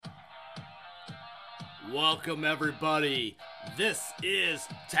Welcome, everybody. This is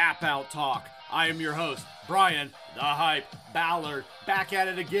Tap Out Talk. I am your host, Brian the Hype Ballard, back at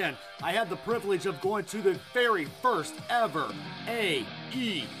it again. I had the privilege of going to the very first ever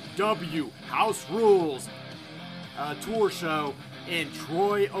AEW House Rules tour show in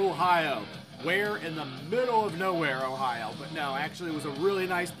Troy, Ohio. Where? In the middle of nowhere, Ohio. But no, actually it was a really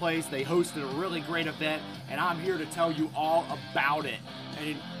nice place. They hosted a really great event, and I'm here to tell you all about it.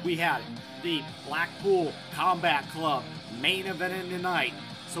 And we had the Blackpool Combat Club main event tonight.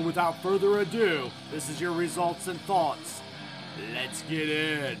 So without further ado, this is your results and thoughts. Let's get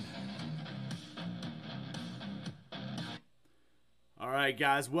in. Alright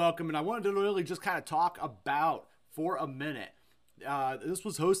guys, welcome. And I wanted to really just kind of talk about for a minute. This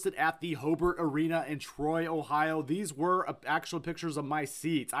was hosted at the Hobart Arena in Troy, Ohio. These were actual pictures of my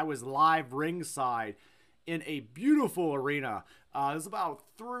seats. I was live ringside in a beautiful arena. There's about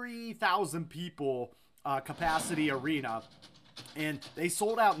 3,000 people capacity arena. And they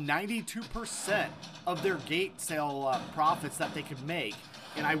sold out 92% of their gate sale profits that they could make.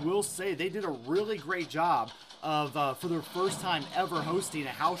 And I will say they did a really great job of for their first time ever hosting a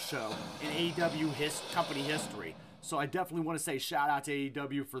house show in AEW company history. So I definitely want to say shout out to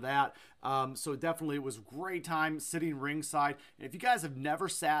AEW for that. So definitely it was a great time sitting ringside. And if you guys have never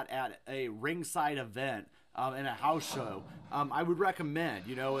sat at a ringside event in a house show, I would recommend,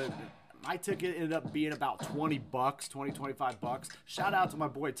 my ticket ended up being about $20, $25. Shout out to my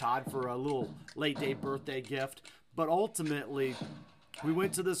boy Todd for a little late day birthday gift. But ultimately, we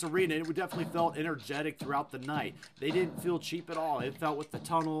went to this arena and we definitely felt energetic throughout the night. They didn't feel cheap at all. It felt with the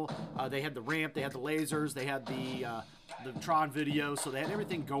tunnel. They had the ramp, they had the lasers, they had the Tron video, so they had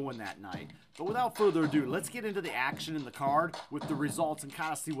everything going that night. But without further ado, let's get into the action in the card with the results and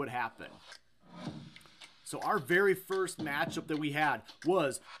kind of see what happened. So our very first matchup that we had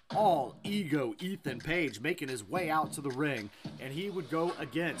was All Ego Ethan Page making his way out to the ring, and he would go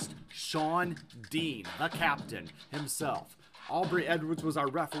against Shawn Dean, the captain himself. Aubrey Edwards was our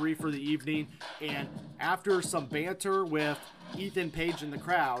referee for the evening, and after some banter with Ethan Page in the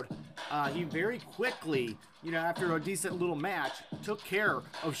crowd, he very quickly, after a decent little match, took care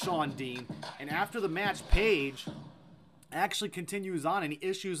of Shawn Dean. And after the match, Page actually continues on and he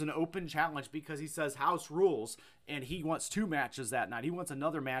issues an open challenge because he says house rules, and he wants 2 matches that night. He wants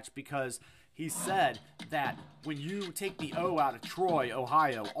another match because he said that when you take the O out of Troy,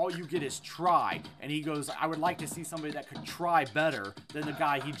 Ohio, all you get is try. And he goes, I would like to see somebody that could try better than the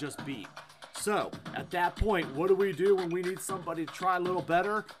guy he just beat. So, at that point, what do we do when we need somebody to try a little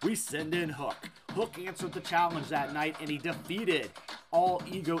better? We send in Hook. Hook answered the challenge that night, and he defeated All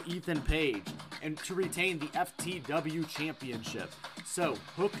Ego Ethan Page and to retain the FTW Championship. So,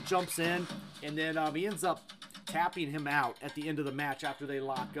 Hook jumps in, and then he ends up tapping him out at the end of the match after they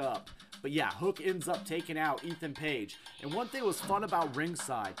lock up. But yeah, Hook ends up taking out Ethan Page. And one thing was fun about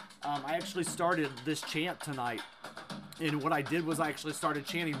ringside, I actually started this chant tonight. And what I did was I actually started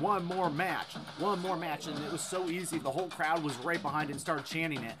chanting one more match, and it was so easy. The whole crowd was right behind it and started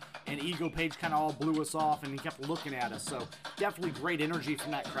chanting it. And Ego Page kind of all blew us off, and he kept looking at us. So definitely great energy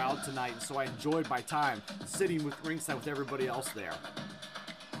from that crowd tonight. And so I enjoyed my time sitting with ringside with everybody else there.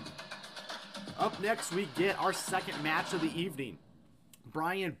 Up next, we get our second match of the evening.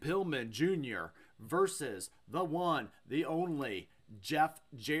 Brian Pillman Jr. versus the one, the only, Jeff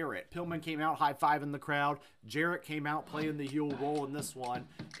Jarrett. Pillman came out high-fiving the crowd. Jarrett came out playing the heel role in this one.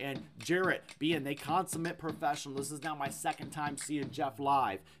 And Jarrett, being a consummate professional, this is now my second time seeing Jeff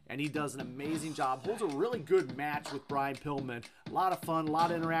live, and he does an amazing job. Holds a really good match with Brian Pillman. A lot of fun, a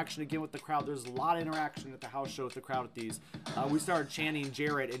lot of interaction again with the crowd. There's a lot of interaction at the house show with the crowd at these. We started chanting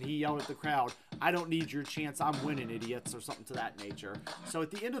Jarrett, and he yelled at the crowd, I don't need your chance, I'm winning, idiots, or something to that nature. So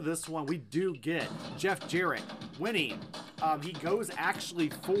at the end of this one, we do get Jeff Jarrett winning. He goes actually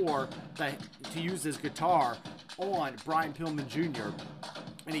to use his guitar on Brian Pillman Jr.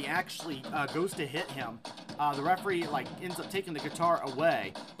 and he actually goes to hit him. The referee ends up taking the guitar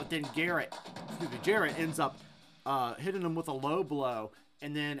away, but then Jarrett ends up hitting him with a low blow.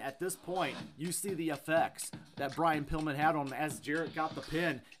 And then at this point, you see the effects that Brian Pillman had on him as Jarrett got the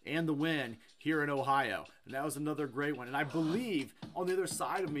pin and the win here in Ohio. And that was another great one. And I believe on the other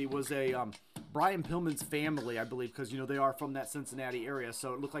side of me was a Brian Pillman's family, I believe, because, they are from that Cincinnati area.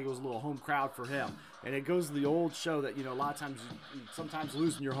 So it looked like it was a little home crowd for him. And it goes to the old show that, a lot of times you sometimes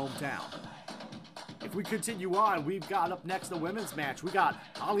lose in your hometown. If we continue on, we've got up next the women's match. We got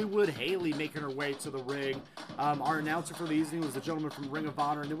Hollywood Haley making her way to the ring. Our announcer for the evening was the gentleman from Ring of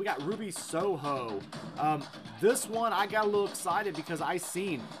Honor. And then we got Ruby Soho. This one, I got a little excited because I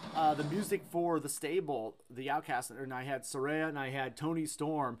seen the music for the stable, the Outcast, and I had Saraya and I had Tony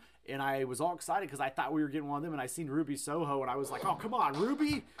Storm and I was all excited because I thought we were getting one of them, and I seen Ruby Soho, and I was like, oh, come on,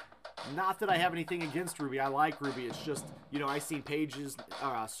 Ruby? Not that I have anything against Ruby. I like Ruby. It's just, I seen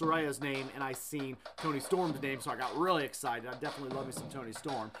Soraya's name, and I seen Toni Storm's name, so I got really excited. I definitely love me some Toni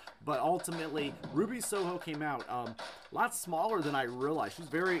Storm. But ultimately, Ruby Soho came out a lot smaller than I realized. She's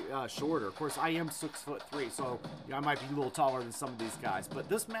very shorter. Of course, I am 6'3", so I might be a little taller than some of these guys. But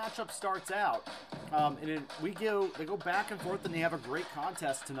this matchup starts out, and then they go back and forth, and they have a great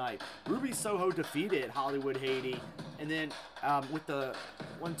contest tonight. Ruby Soho defeated Hollywood Haiti, and then with the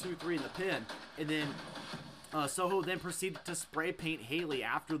 1, 2, 3 in the pin, and then Soho then proceeded to spray paint Haley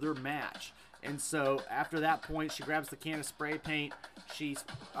after their match. And so after that point, she grabs the can of spray paint, she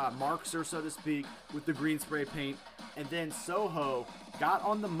marks her, so to speak, with the green spray paint, and then Soho got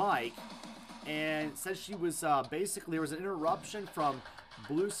on the mic and said she was basically, there was an interruption from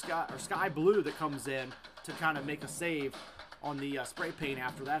Sky Blue that comes in to kind of make a save on the spray paint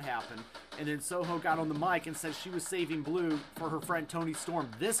after that happened. And then Soho got on the mic and said she was saving Blue for her friend Toni Storm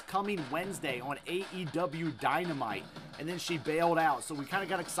this coming Wednesday on AEW Dynamite. And then she bailed out. So we kind of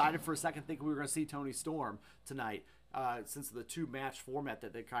got excited for a second, thinking we were going to see Toni Storm tonight, since of the 2-match format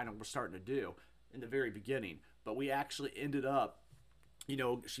that they kind of were starting to do in the very beginning. But we actually ended up,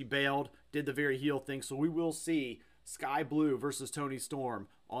 she bailed, did the very heel thing. So we will see Sky Blue versus Toni Storm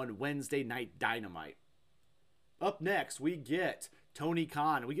on Wednesday Night Dynamite. Up next, we get Tony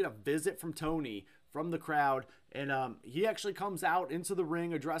Khan. We get a visit from Tony from the crowd, and he actually comes out into the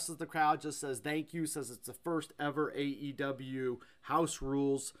ring, addresses the crowd, just says thank you, says it's the first ever AEW House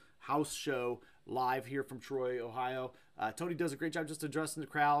Rules house show live here from Troy, Ohio. Tony does a great job just addressing the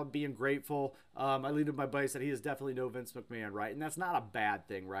crowd, being grateful. I leaned to my buddy, said he is definitely no Vince McMahon, right? And that's not a bad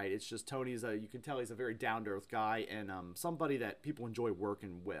thing, right? It's just Tony's you can tell he's a very down-to-earth guy, and somebody that people enjoy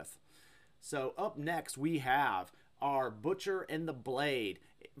working with. So up next, we have our Butcher and the Blade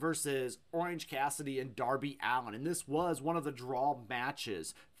versus Orange Cassidy and Darby Allin. And this was one of the draw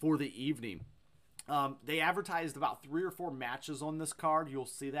matches for the evening. They advertised about 3 or 4 matches on this card. You'll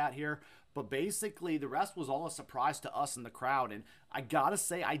see that here. But basically, the rest was all a surprise to us in the crowd. And I gotta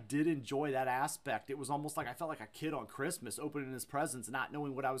say, I did enjoy that aspect. It was almost like I felt like a kid on Christmas opening his presents, not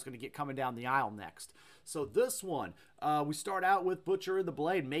knowing what I was going to get coming down the aisle next. So this one, we start out with Butcher and the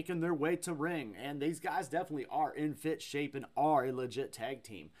Blade making their way to ring. And these guys definitely are in fit shape and are a legit tag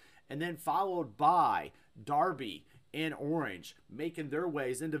team. And then followed by Darby and Orange making their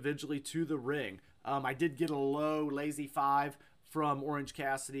ways individually to the ring. I did get a low, lazy 5 from Orange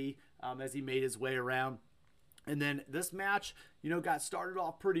Cassidy as he made his way around. And then this match, got started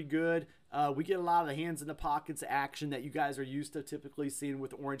off pretty good. We get a lot of the hands in the pockets action that you guys are used to typically seeing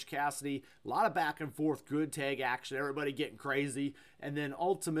with Orange Cassidy. A lot of back and forth, good tag action, everybody getting crazy. And then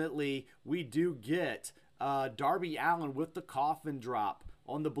ultimately, we do get Darby Allin with the coffin drop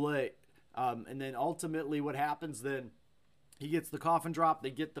on the Blade. And then ultimately what happens then, he gets the coffin drop,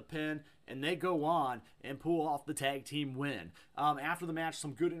 they get the pin, and they go on and pull off the tag team win. After the match,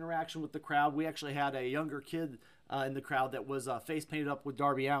 some good interaction with the crowd. We actually had a younger kid in the crowd that was face painted up with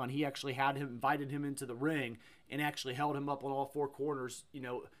Darby Allin. He actually invited him into the ring and actually held him up on all 4 corners,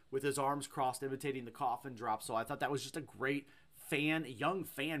 with his arms crossed, imitating the coffin drop. So I thought that was just a great young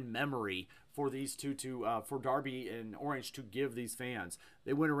fan memory for these two for Darby and Orange to give these fans.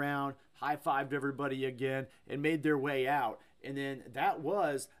 They went around, high-fived everybody again, and made their way out. And then that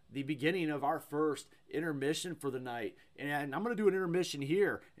was the beginning of our first intermission for the night. And I'm going to do an intermission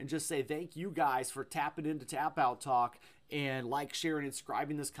here and just say thank you guys for tapping into Tap Out Talk and sharing, and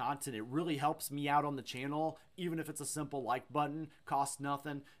subscribing this content. It really helps me out on the channel, even if it's a simple like button, costs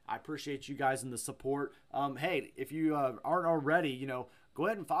nothing. I appreciate you guys and the support. Hey, if you aren't already, go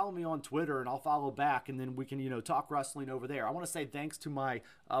ahead and follow me on Twitter, and I'll follow back, and then we can, talk wrestling over there. I want to say thanks to my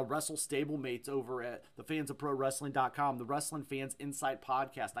Wrestle stablemates over at thefansofprowrestling.com, the Wrestling Fans Insight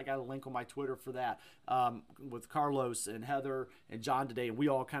Podcast. I got a link on my Twitter for that with Carlos and Heather and John today, and we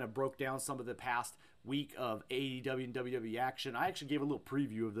all kind of broke down some of the past week of AEW and WWE action. I actually gave a little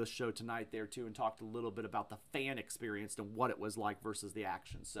preview of this show tonight there too, and talked a little bit about the fan experience and what it was like versus the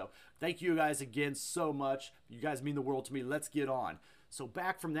action. So thank you guys again so much. You guys mean the world to me. Let's get on. So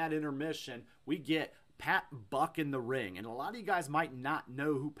back from that intermission, we get Pat Buck in the ring. And a lot of you guys might not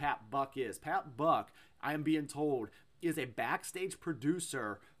know who Pat Buck is. Pat Buck, I am being told, is a backstage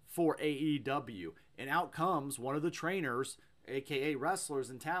producer for AEW. And out comes one of the trainers, aka wrestlers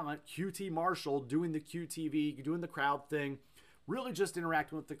and talent, QT Marshall, doing the QTV, doing the crowd thing, really just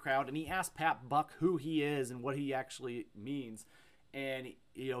interacting with the crowd. And he asked Pat Buck who he is and what he actually means. And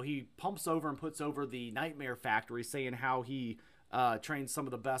he pumps over and puts over the Nightmare Factory, saying how he trained some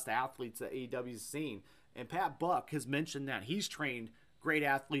of the best athletes that AEW's seen. And Pat Buck has mentioned that he's trained great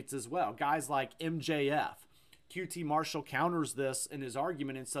athletes as well. Guys like MJF. QT Marshall counters this in his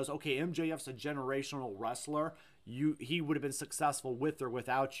argument and says, okay, MJF's a generational wrestler. He would have been successful with or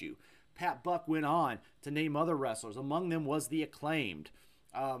without you. Pat Buck went on to name other wrestlers. Among them was the Acclaimed.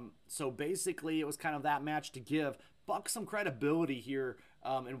 So basically, it was kind of that match to give Buck some credibility here,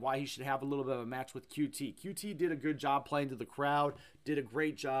 and why he should have a little bit of a match with QT. QT did a good job playing to the crowd, did a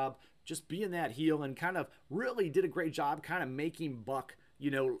great job just being that heel, and kind of really did a great job kind of making Buck,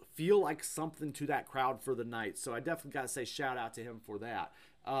 feel like something to that crowd for the night. So I definitely got to say shout out to him for that.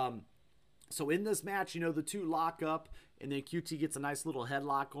 So in this match, the two lock up, and then QT gets a nice little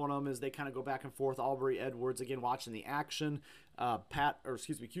headlock on them as they kind of go back and forth. Aubrey Edwards, again, watching the action.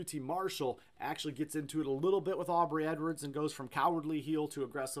 QT Marshall actually gets into it a little bit with Aubrey Edwards and goes from cowardly heel to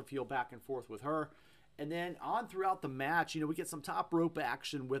aggressive heel back and forth with her. And then on throughout the match, we get some top rope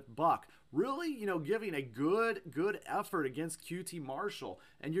action with Buck. Really, giving a good effort against QT Marshall.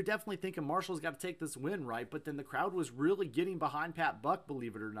 And you're definitely thinking Marshall's got to take this win, right? But then the crowd was really getting behind Pat Buck,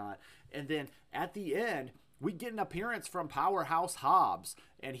 believe it or not. And then at the end, we get an appearance from Powerhouse Hobbs,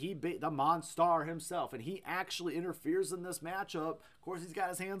 and he beat the Monstar himself, and he actually interferes in this matchup. Of course, he's got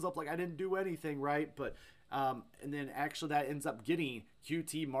his hands up like I didn't do anything, right? But and then actually that ends up getting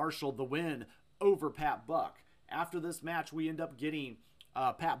QT Marshall the win over Pat Buck. After this match, we end up getting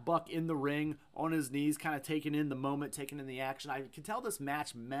Pat Buck in the ring on his knees, kind of taking in the moment, taking in the action. I can tell this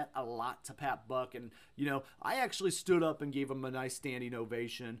match meant a lot to Pat Buck, and I actually stood up and gave him a nice standing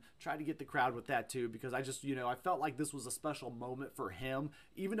ovation, tried to get the crowd with that too, because I just I felt like this was a special moment for him,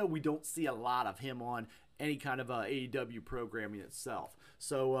 even though we don't see a lot of him on any kind of AEW programming itself.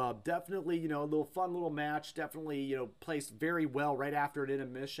 So definitely, a little fun little match, definitely, placed very well right after an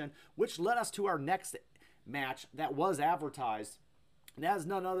intermission, which led us to our next match that was advertised. And that is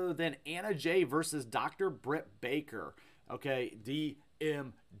none other than Anna Jay versus Dr. Britt Baker. Okay,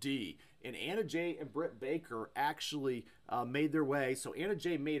 DMD. And Anna Jay and Britt Baker actually made their way. So Anna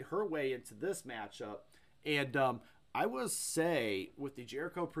Jay made her way into this matchup. And I will say, with the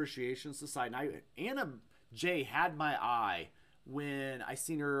Jericho Appreciation Society, Anna Jay had my eye when I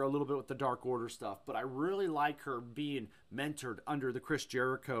seen her a little bit with the Dark Order stuff. But I really like her being mentored under the Chris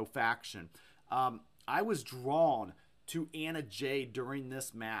Jericho faction. I was drawn to Anna Jay during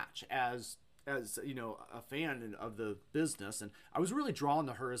this match as a fan of the business, and I was really drawn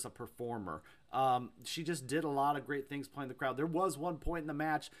to her as a performer. She just did a lot of great things playing the crowd. There was one point in the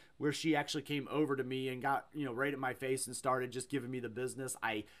match where she actually came over to me and got right at my face and started just giving me the business.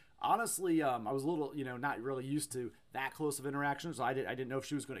 I honestly, I was a little not really used to that close of interaction, so I didn't know if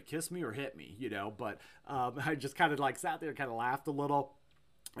she was going to kiss me or hit me, but I just kind of like sat there and kind of laughed a little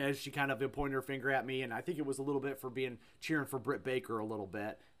as she kind of pointed her finger at me, and I think it was a little bit for cheering for Britt Baker a little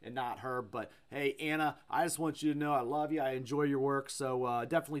bit and not her. But hey, Anna, I just want you to know I love you. I enjoy your work, so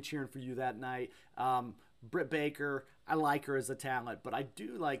definitely cheering for you that night. Britt Baker, I like her as a talent, but I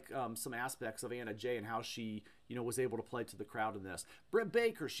do like some aspects of Anna Jay and how she was able to play to the crowd in this. Britt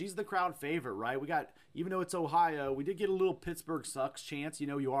Baker, she's the crowd favorite, right? We got, even though it's Ohio, we did get a little Pittsburgh sucks chance.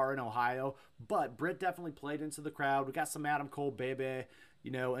 You are in Ohio, but Britt definitely played into the crowd. We got some Adam Cole, baby.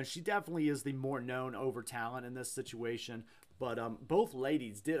 And she definitely is the more known over talent in this situation. But both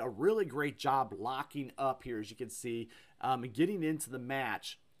ladies did a really great job locking up here, as you can see, and getting into the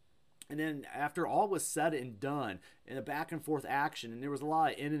match. And then after all was said and done, in a back and forth action, and there was a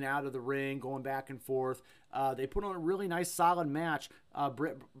lot of in and out of the ring, going back and forth, they put on a really nice solid match.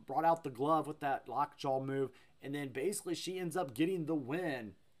 Britt brought out the glove with that lockjaw move, and then basically she ends up getting the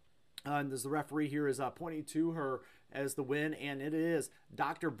win. And as the referee here is pointing to her as the win, and it is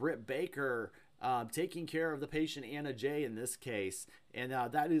Dr. Britt Baker taking care of the patient Anna Jay in this case, and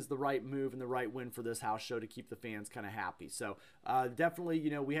that is the right move and the right win for this house show to keep the fans kind of happy. So definitely,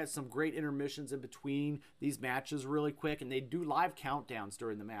 we had some great intermissions in between these matches really quick, and they do live countdowns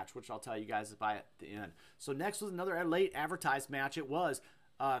during the match, which I'll tell you guys about at the end. So next was another late advertised match. It was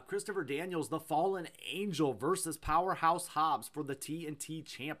Christopher Daniels, the Fallen Angel versus Powerhouse Hobbs for the TNT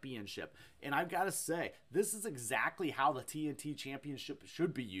Championship. And I've got to say, this is exactly how the TNT Championship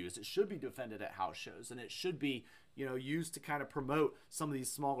should be used. It should be defended at house shows, and it should be, used to kind of promote some of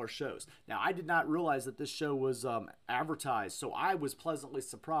these smaller shows. Now, I did not realize that this show was advertised, so I was pleasantly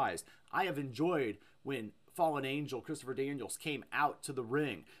surprised. I have enjoyed when Fallen Angel, Christopher Daniels, came out to the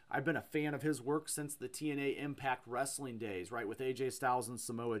ring. I've been a fan of his work since the TNA Impact Wrestling days, right, with AJ Styles and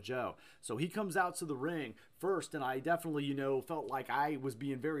Samoa Joe. So he comes out to the ring first, and I definitely, felt like I was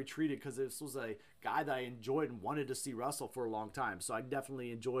being very treated because this was a guy that I enjoyed and wanted to see wrestle for a long time. So I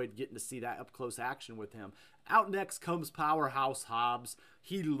definitely enjoyed getting to see that up-close action with him. Out next comes Powerhouse Hobbs.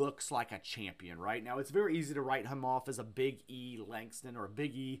 He looks like a champion right now. It's very easy to write him off as a Big E Langston or a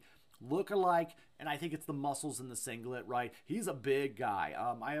Big E look-alike, and I think it's the muscles in the singlet, right? He's a big guy.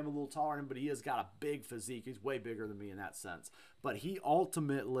 I am a little taller than him, but he has got a big physique. He's way bigger than me in that sense. But he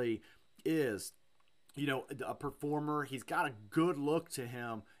ultimately is, a performer. He's got a good look to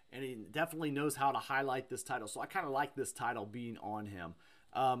him, and he definitely knows how to highlight this title. So I kind of like this title being on him.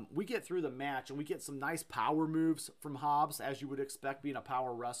 We get through the match, and we get some nice power moves from Hobbs, as you would expect being a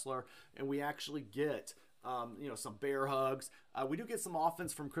power wrestler, and we actually get some bear hugs. We do get some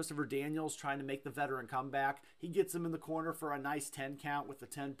offense from Christopher Daniels trying to make the veteran comeback. He gets him in the corner for a nice 10 count with the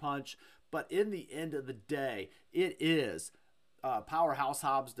 10 punch. But in the end of the day, it is Powerhouse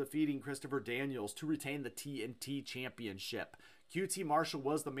Hobbs defeating Christopher Daniels to retain the TNT Championship. QT Marshall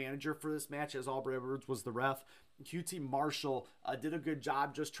was the manager for this match, as Aubrey Edwards was the ref. QT Marshall did a good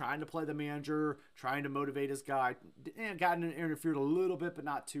job just trying to play the manager, trying to motivate his guy, and got interfered a little bit, but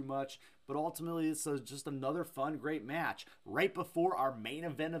not too much. But ultimately, it's just another fun, great match right before our main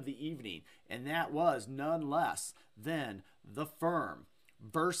event of the evening, and that was none less than The Firm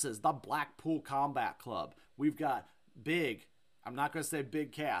versus the Blackpool Combat Club. We've got I'm not going to say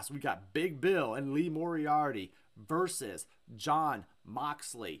big cast, we got Big Bill and Lee Moriarty versus Jon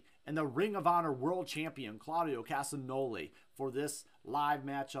Moxley and the Ring of Honor World Champion Claudio Castagnoli for this live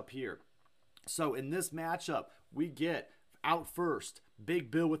matchup here. So in this matchup, we get out first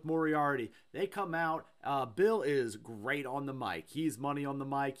Big Bill with Moriarty. They come out. Bill is great on the mic. He's money on the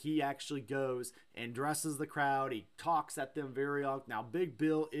mic. He actually goes and dresses the crowd. He talks at them very young. Now, Big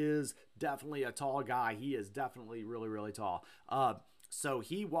Bill is definitely a tall guy. He is definitely really, really tall. So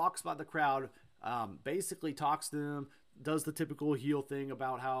he walks by the crowd, basically talks to them, does the typical heel thing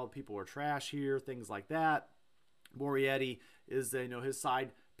about how people are trash here, things like that. Moriarty is, his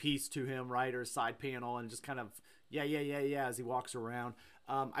side piece to him, right, or his side panel, and just kind of, yeah, as he walks around.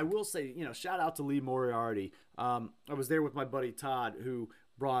 I will say, shout out to Lee Moriarty. I was there with my buddy Todd, who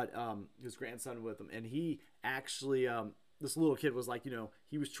brought his grandson with him, and he actually, this little kid was like,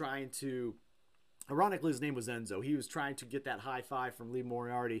 he was trying to, ironically, his name was Enzo. He was trying to get that high five from Lee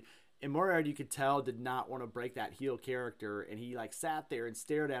Moriarty, and Moriarty, you could tell, did not want to break that heel character, and he sat there and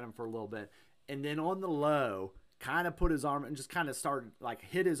stared at him for a little bit, and then on the low, kind of put his arm and just kind of started,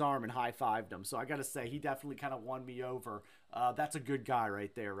 hit his arm and high-fived him. So I got to say, he definitely kind of won me over. That's a good guy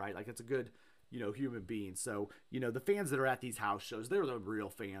right there, right? It's a good, human being. So, the fans that are at these house shows, they're the real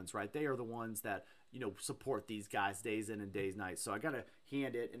fans, right? They are the ones that, support these guys days in and days night. So I got to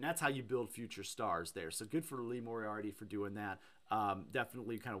hand it, and that's how you build future stars there. So good for Lee Moriarty for doing that.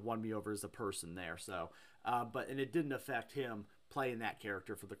 Definitely kind of won me over as a person there. So, and it didn't affect him playing that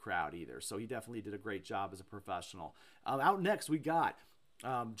character for the crowd either. So he definitely did a great job as a professional. Out next, we got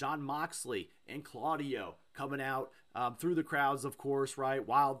Jon Moxley and Claudio coming out through the crowds, of course, right?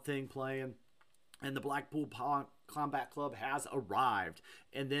 Wild Thing playing. And the Blackpool Combat Club has arrived.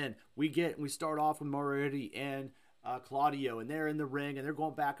 And then we start off with Moriarty and Claudio, and they're in the ring, and they're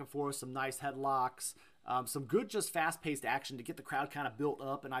going back and forth, some nice headlocks, some good, just fast-paced action to get the crowd kind of built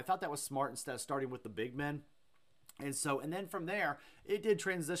up. And I thought that was smart instead of starting with the big men. And then from there, it did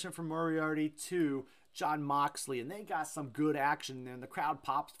transition from Moriarty to Jon Moxley, and they got some good action, and the crowd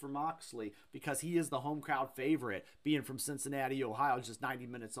pops for Moxley because he is the home crowd favorite, being from Cincinnati, Ohio, just 90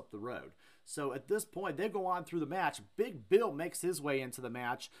 minutes up the road. So at this point, they go on through the match. Big Bill makes his way into the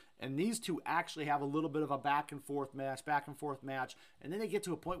match, and these two actually have a little bit of a back and forth match, and then they get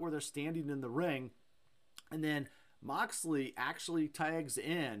to a point where they're standing in the ring, and then Moxley actually tags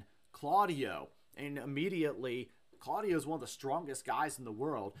in Claudio, and immediately Claudio is one of the strongest guys in the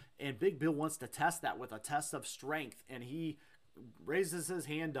world, and Big Bill wants to test that with a test of strength, and he raises his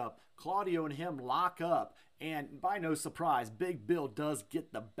hand up. Claudio and him lock up, and by no surprise, Big Bill does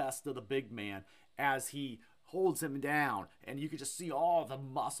get the best of the big man as he holds him down, and you can just see all the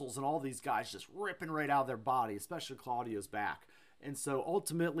muscles and all these guys just ripping right out of their body, especially Claudio's back. And so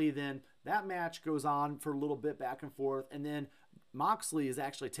ultimately then that match goes on for a little bit back and forth, and then Moxley is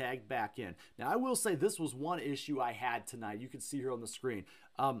actually tagged back in. Now, I will say this was one issue I had tonight. You can see here on the screen.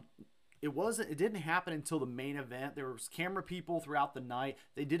 It didn't happen until the main event. There was camera people throughout the night.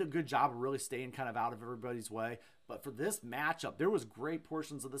 They did a good job of really staying kind of out of everybody's way. But for this matchup, there was great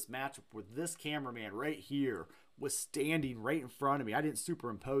portions of this matchup where this cameraman right here was standing right in front of me. I didn't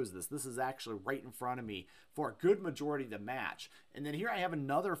superimpose this. This is actually right in front of me for a good majority of the match. And then here I have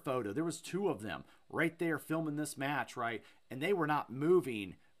another photo. There was two of them right there filming this match, right? And they were not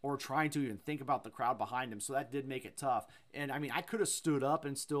moving or trying to even think about the crowd behind them. So that did make it tough. And I mean, I could have stood up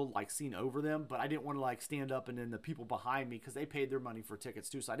and still seen over them, but I didn't want to stand up and then the people behind me, because they paid their money for tickets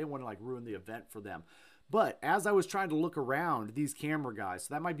too. So I didn't want to ruin the event for them. But as I was trying to look around these camera guys,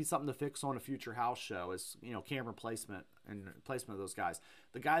 so that might be something to fix on a future house show, is, you know, camera placement and placement of those guys.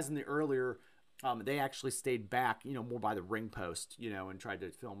 The guys in the earlier, they actually stayed back, you know, more by the ring post, you know, and tried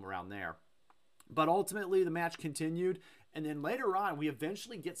to film around there. But ultimately, the match continued. And then later on, we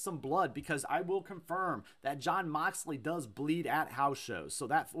eventually get some blood, because I will confirm that Jon Moxley does bleed at house shows. So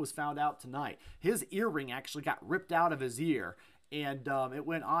that was found out tonight. His earring actually got ripped out of his ear. And it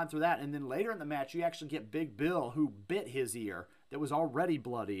went on through that. And then later in the match, you actually get Big Bill, who bit his ear that was already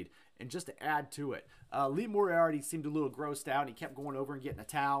bloodied. And just to add to it, Lee Moriarty seemed a little grossed out. He kept going over and getting a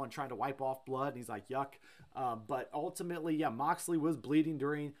towel and trying to wipe off blood. And he's like, yuck. But ultimately, yeah, Moxley was bleeding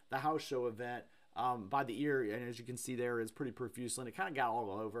during the house show event by the ear. And as you can see there, it's pretty profusely. And it kind of got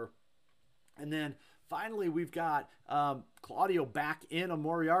all over. And then finally, we've got Claudio back in on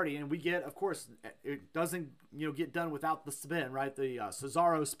Moriarty, and we get, of course, it doesn't, you know, get done without the spin, right? The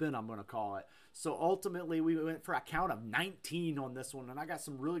Cesaro spin, I'm going to call it. So ultimately, we went for a count of 19 on this one, and I got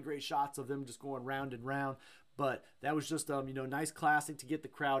some really great shots of them just going round and round. But that was just, you know, nice classic to get the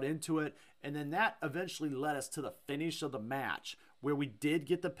crowd into it. And then that eventually led us to the finish of the match, where we did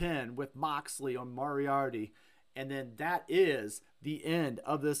get the pin with Moxley on Moriarty. And then that is the end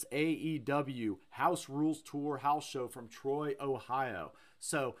of this AEW House Rules Tour house show from Troy, Ohio.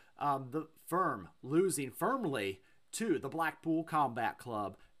 So the firm losing firmly to the Blackpool Combat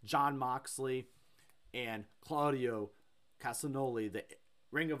Club, Jon Moxley and Claudio Castagnoli, the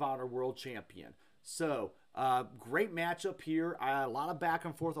Ring of Honor World Champion. So great matchup here. A lot of back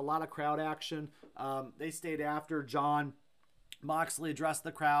and forth, a lot of crowd action. They stayed after. Jon Moxley addressed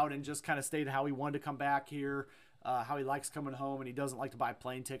the crowd and just kind of stated how he wanted to come back here, how he likes coming home, and he doesn't like to buy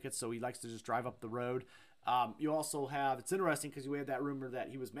plane tickets, so he likes to just drive up the road. You also have, it's interesting because we had that rumor that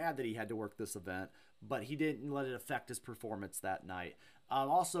he was mad that he had to work this event, but he didn't let it affect his performance that night.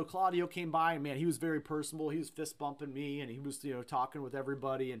 Also, Claudio came by, and man, he was very personable. He was fist bumping me, and he was, you know, talking with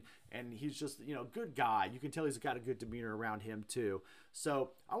everybody, and he's just, you know, a good guy. You can tell he's got a good demeanor around him too.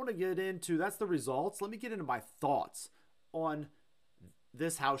 So I want to get into, that's the results. Let me get into my thoughts on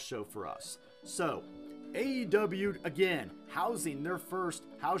this house show for us. So AEW, again, housing their first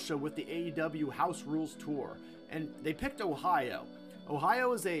house show with the AEW House Rules Tour. And they picked Ohio.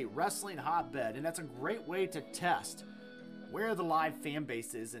 Ohio is a wrestling hotbed, and that's a great way to test where the live fan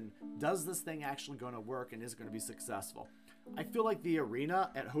base is and does this thing actually going to work and is going to be successful. I feel like the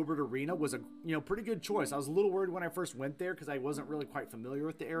arena at Hobart Arena was a, you know, pretty good choice. I was a little worried when I first went there because I wasn't really quite familiar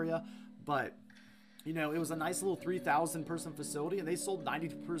with the area, but you know, it was a nice little 3,000 person facility, and they sold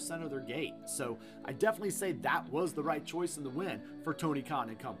 90% of their gate. So I definitely say that was the right choice in the win for Tony Khan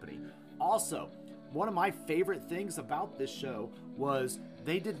and company. Also, one of my favorite things about this show was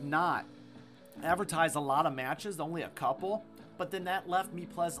they did not advertise a lot of matches, only a couple, but then that left me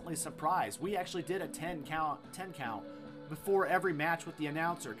pleasantly surprised. We actually did a 10 count before every match with the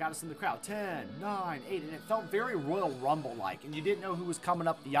announcer. Got us in the crowd, 10, 9, 8, and it felt very Royal Rumble-like, and you didn't know who was coming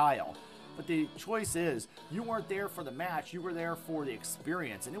up the aisle. But the choice is, you weren't there for the match, you were there for the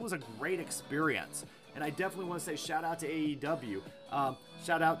experience, and it was a great experience. And I definitely want to say shout out to AEW.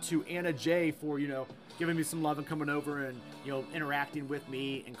 Shout out to Anna J for, you know, giving me some love and coming over and, you know, interacting with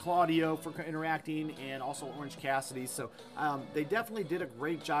me, and Claudio for interacting, and also Orange Cassidy. So they definitely did a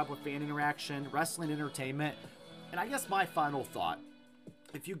great job with fan interaction, wrestling entertainment. And I guess my final thought,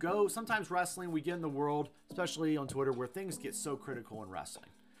 if you go, sometimes wrestling, we get in the world, especially on Twitter, where things get so critical in wrestling.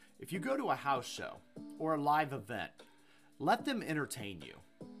 If you go to a house show or a live event, let them entertain you.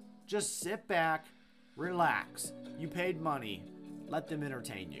 Just sit back, relax. You paid money. Let them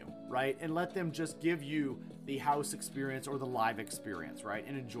entertain you, right? And let them just give you the house experience or the live experience, right?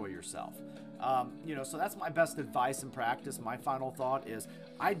 And enjoy yourself. You know, so that's my best advice and practice. My final thought is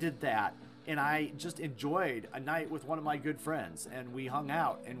I did that, and I just enjoyed a night with one of my good friends, and we hung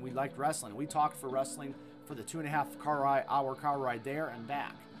out and we liked wrestling. We talked for wrestling for the 2.5-hour car ride there and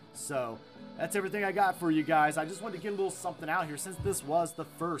back. So that's everything I got for you guys. I just wanted to get a little something out here since this was the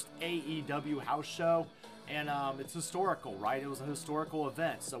first AEW house show, and it's historical, right? It was a historical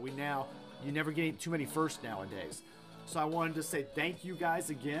event, so you never get too many firsts nowadays. So I wanted to say thank you guys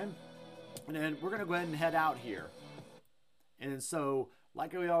again, and then we're going to go ahead and head out here. And so,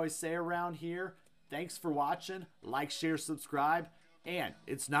 like we always say around here, thanks for watching. Like, share, subscribe, and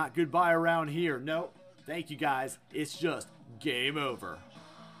it's not goodbye around here. Nope. Thank you guys. It's just game over.